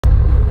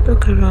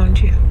Look around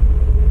you.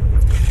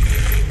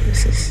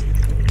 This is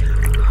the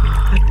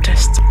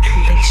hardest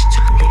place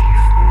to live.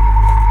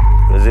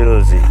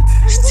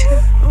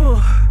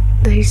 Still,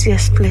 the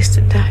easiest place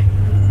to die.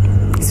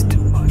 It's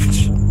too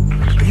much.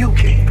 Are you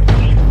okay?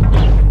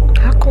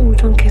 How come we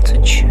don't get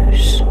to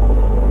choose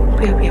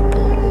where we're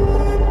born?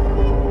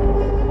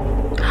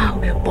 How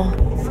we're born?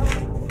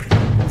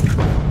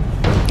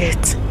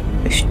 Yet,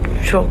 we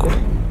struggle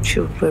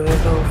through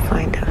wherever we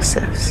find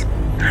ourselves.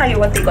 How you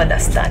want to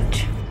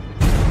understand?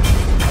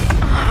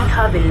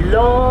 You have a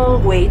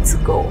long way to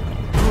go.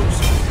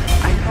 Rose,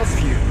 I love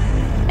you.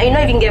 And you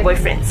not even get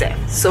boyfriend, sir.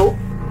 So?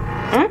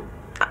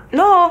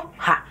 No.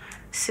 Ha.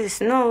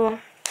 Sis, no.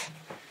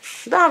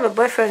 You don't have a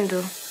boyfriend,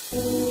 though.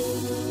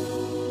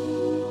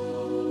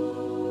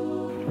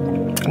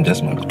 I'm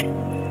just not.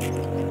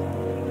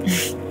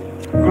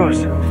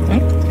 Rose.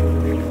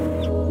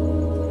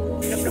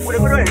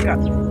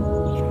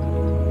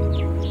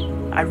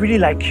 I really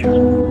like you.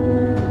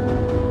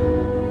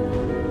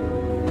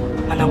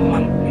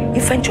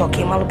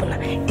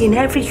 In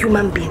every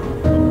human being,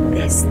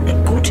 there's a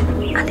good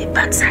and a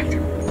bad side.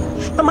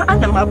 Mama, I'm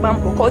not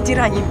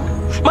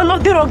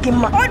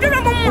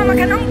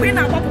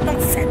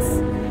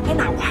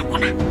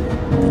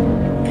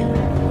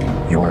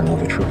You want to know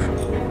the truth?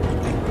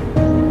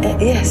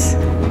 Yes.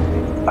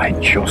 I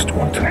just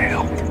want to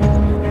help.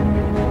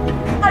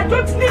 I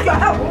don't need your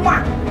help,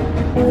 Mama.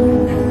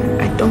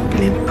 I don't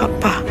blame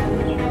Papa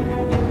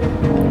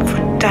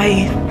for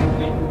dying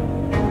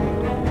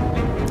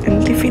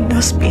and leaving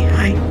us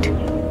behind.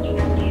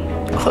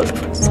 All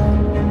of us.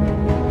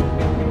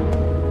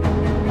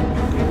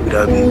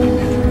 Without me,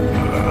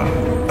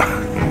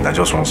 I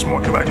just want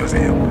smoke if I just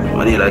help.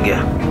 What do you like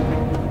here?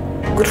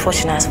 Good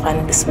fortune has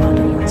finally smiled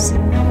on us.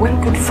 When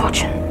good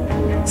fortune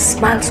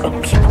smiles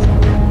on people,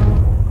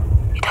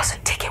 it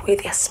doesn't take away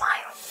their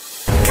smile.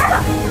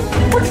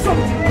 What's wrong?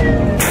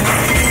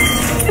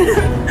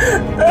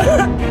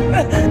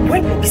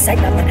 When you're beside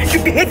that man, you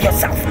behave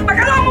yourself. I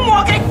can't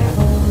walking.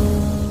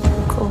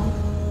 Go.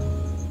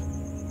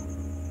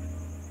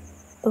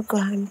 Look,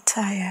 I'm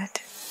tired.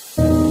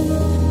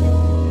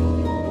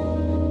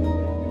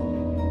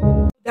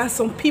 There are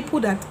some people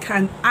that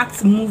can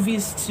act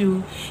movies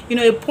to,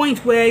 a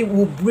point where it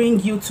will bring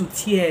you to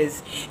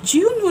tears. Do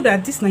you know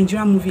that this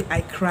Nigerian movie,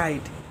 I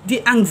cried?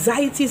 The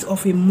anxieties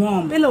of a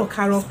mom. Bella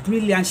Okaro's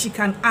brilliant. She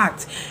can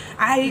act.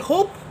 I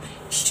hope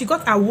she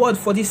got an award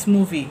for this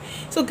movie.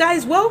 So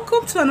guys,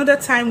 welcome to another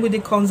time with the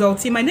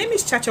Consultee. My name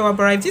is Chacha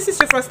Wabara. If this is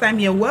your first time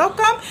here,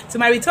 welcome to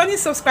my returning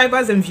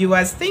subscribers and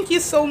viewers. Thank you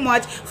so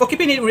much for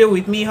keeping it real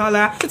with me,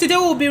 holla. So today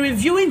we'll be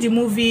reviewing the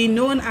movie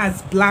known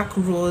as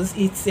Blackrose.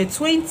 It's a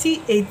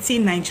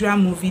 2018 Nigerian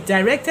movie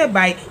directed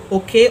by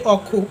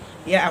Oku.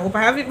 Yeah, I hope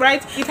I have it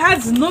right. It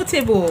has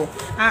notable,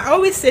 I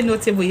always say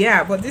notable,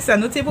 yeah, but these are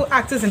notable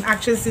actors and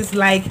actresses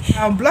like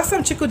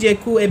Blossom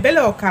Chukwujekwu,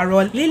 Ebele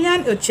Okaro,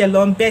 Lillian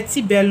Ochelon,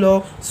 Betty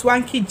Bello,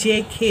 Swanky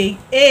JK.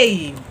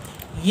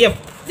 Yep,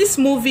 this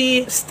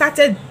movie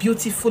started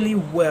beautifully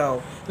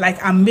well, like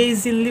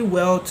amazingly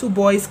well. Two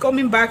boys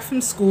coming back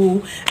from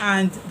school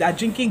and they're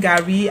drinking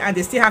gari and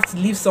they still have to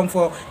leave some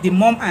for the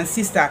mom and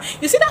sister.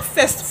 You see that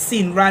first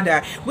scene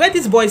rather where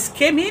these boys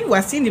came in,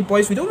 we're seeing the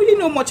boys, we don't really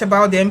know much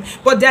about them,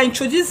 but they're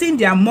introducing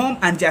their mom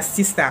and their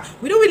sister.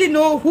 We don't really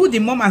know who the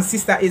mom and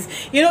sister is.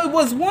 It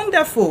was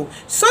wonderful.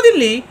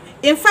 Suddenly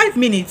in 5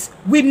 minutes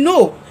we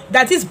know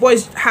that these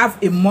boys have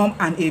a mom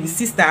and a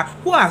sister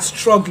who are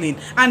struggling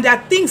and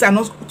that things are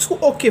not too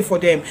okay for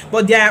them,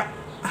 but they are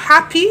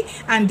happy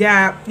and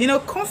they're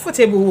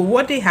comfortable with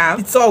what they have.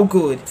 It's all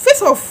good.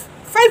 First off,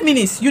 5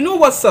 minutes, you know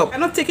what's up.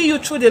 I'm not taking you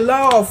through the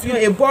law of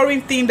a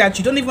boring thing that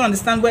you don't even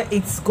understand where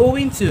it's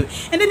going to.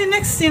 And then the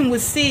next thing we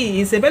see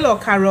is Ebele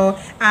Okaro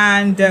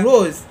and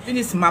Rose doing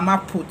this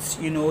mama put.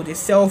 They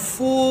sell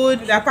food.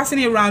 They're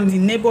passing around the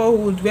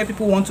neighborhood where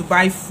people want to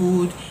buy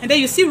food. And then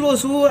you see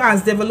Rose, who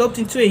has developed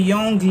into a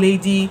young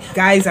lady.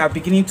 Guys are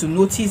beginning to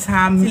notice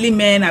her. Silly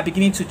men are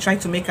beginning to try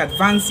to make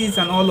advances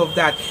and all of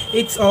that.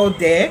 It's all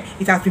there.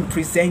 It has been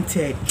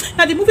presented.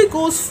 Now the movie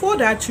goes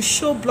further to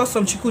show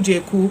Blossom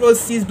Chukwujekwu. Rose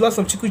sees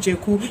Blossom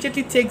Chukwujekwu,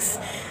 immediately takes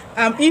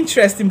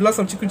interest in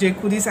Blossom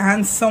Chukwujekwu, this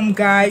handsome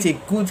guy, a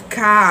good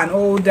car and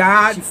all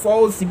that. She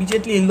falls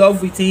immediately in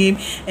love with him,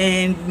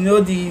 and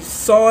the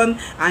sun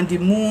and the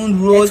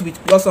moon rose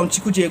with Blossom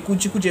Chukwujekwu.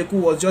 Chukwujekwu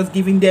was just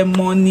giving them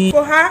money.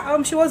 For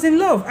her, she was in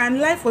love and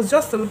life was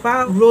just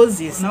about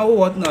roses and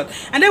whatnot.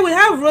 And then we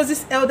have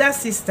Rose's elder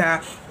sister,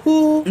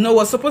 who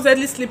was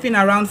supposedly sleeping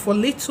around for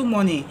little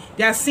money.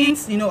 There are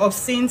scenes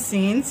obscene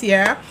scenes,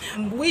 yeah,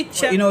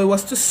 which it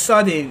was too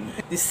sudden.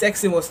 The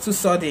sex scene was too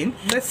sudden.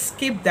 Let's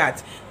skip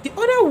that. The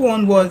other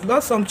one was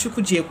Blossom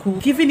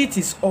Chukwujekwu giving it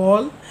his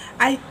all.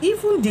 I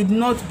even did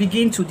not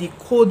begin to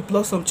decode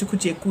Blossom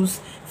Chukwujeku's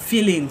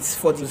feelings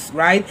for this,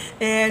 right?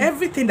 And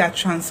everything that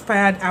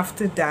transpired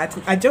after that,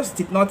 I just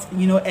did not,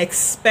 you know,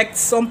 expect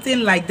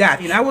something like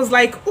that. And I was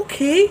like,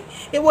 okay,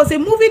 it was a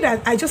movie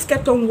that I just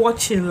kept on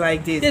watching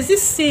like this. There's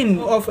this scene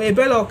of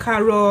Ebele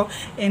Okaro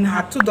and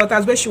her two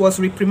daughters where she was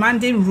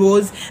reprimanding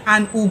Rose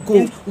and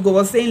Ugo. Ugo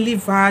was saying,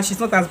 leave her, she's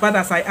not as bad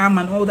as I am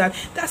and all that.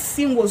 That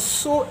scene was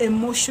so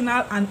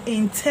emotional and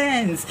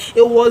intense.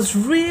 It was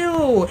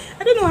real.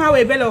 I don't know how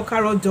Ebele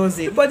Okaro does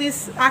it, but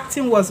his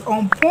acting was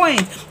on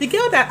point. The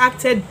girl that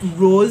acted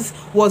Rose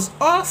was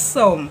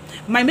awesome.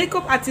 My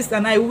makeup artist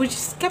and I, we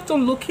just kept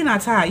on looking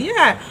at her.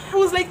 Yeah, I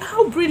was like,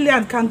 how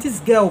brilliant can this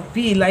girl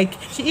be? Like,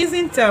 she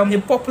isn't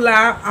a popular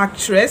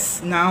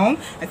actress now.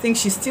 I think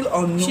she's still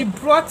unknown. She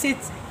brought it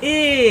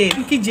in.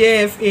 Funky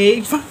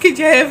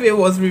JFA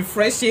was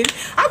refreshing.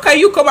 How can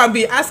you come and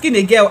be asking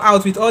a girl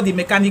out with all the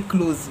mechanic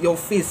clothes, your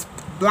face,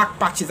 black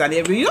patches and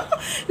everything? You know,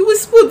 it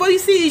was smooth, but you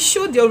see, it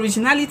showed the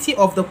originality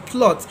of the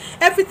plot.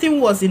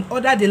 Everything was in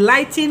order. The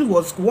lighting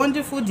was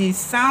wonderful. The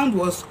sound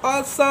was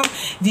awesome.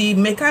 The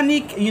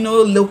mechanic, you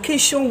know,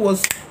 location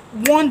was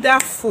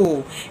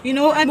wonderful, you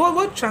know. And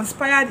what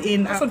transpired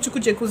in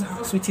Chukwujekwu's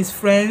house with his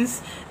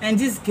friends and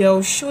this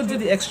girl showed you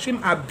the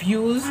extreme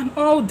abuse and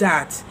all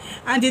that,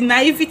 and the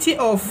naivety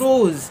of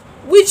Rose,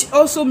 which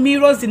also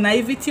mirrors the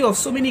naivety of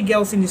so many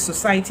girls in the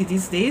society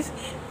these days,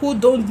 who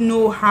don't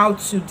know how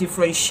to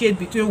differentiate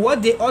between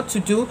what they ought to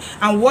do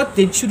and what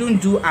they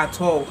shouldn't do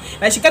at all.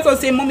 Like, she kept on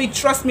saying, mommy,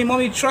 trust me,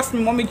 mommy, trust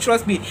me, mommy,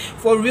 trust me.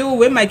 For real,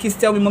 when my kids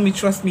tell me, mommy,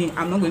 trust me,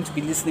 I'm not going to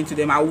be listening to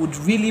them. I would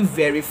really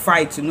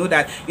verify to know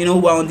that, you know,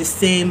 we're on the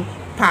same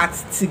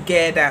path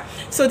together.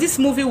 So this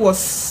movie was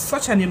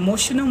such an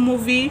emotional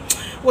movie.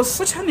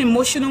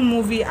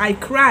 I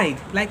cried.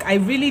 Like, I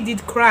really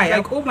did cry.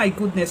 Like, oh my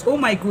goodness, oh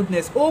my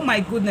goodness, oh my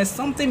goodness,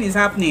 something is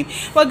happening.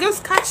 But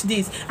just catch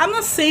this. I'm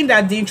not saying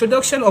that the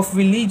introduction of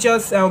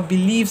religious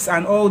beliefs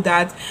and all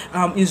that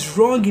is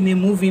wrong in a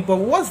movie, but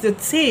what's the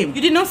theme?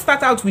 You did not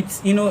start out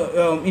with, you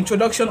know,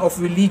 introduction of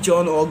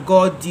religion or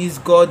God this,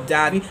 God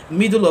that.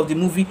 Middle of the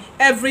movie,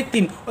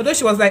 everything. Although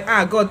she was like,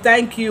 ah, God,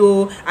 thank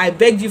you, I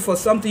begged you for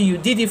something, you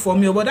did it for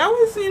me, but that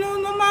was, you know,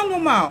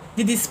 normal.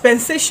 The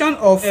dispensation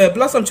of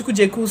Blossom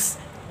Chukwujekwu's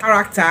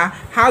character,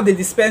 how they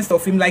dispensed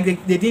of him, like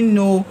they didn't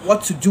know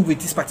what to do with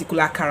this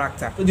particular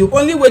character. So the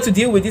only way to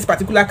deal with this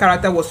particular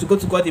character was to go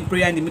to God in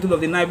prayer in the middle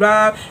of the night.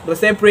 Blah, they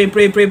said pray,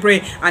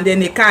 and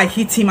then a car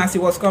hit him as he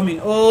was coming.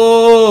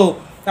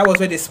 Oh, that was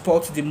where they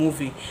spoiled the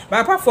movie.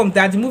 But apart from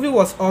that, the movie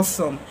was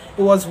awesome.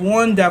 It was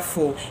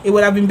wonderful. It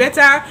would have been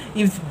better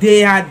if they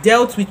had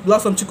dealt with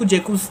Blossom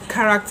Chukwujekwu's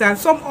character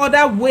some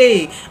other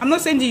way. I'm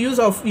not saying the use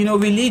of, you know,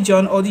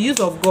 religion or the use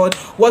of God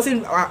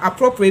wasn't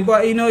appropriate,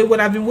 but, you know, it would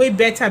have been way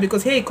better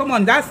because, hey, come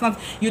on, that's not,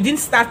 you didn't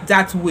start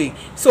that way.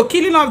 So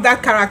killing off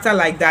that character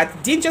like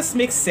that didn't just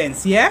make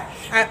sense, yeah?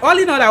 All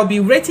in all, I'll be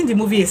rating the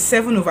movie a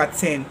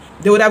 7/10.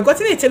 They would have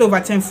gotten a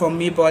 10/10 from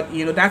me, but,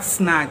 you know, that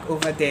snag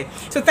over there.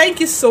 So thank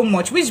you so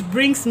much, which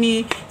brings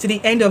me to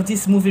the end of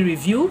this movie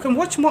review. You can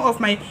watch more of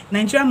my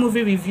Nigerian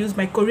movie reviews,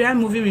 my Korean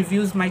movie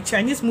reviews, my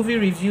Chinese movie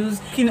reviews.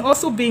 You can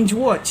also binge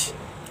watch.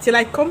 Till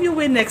I come your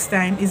way next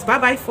time, it's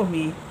bye-bye for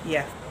me.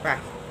 Yeah, bye.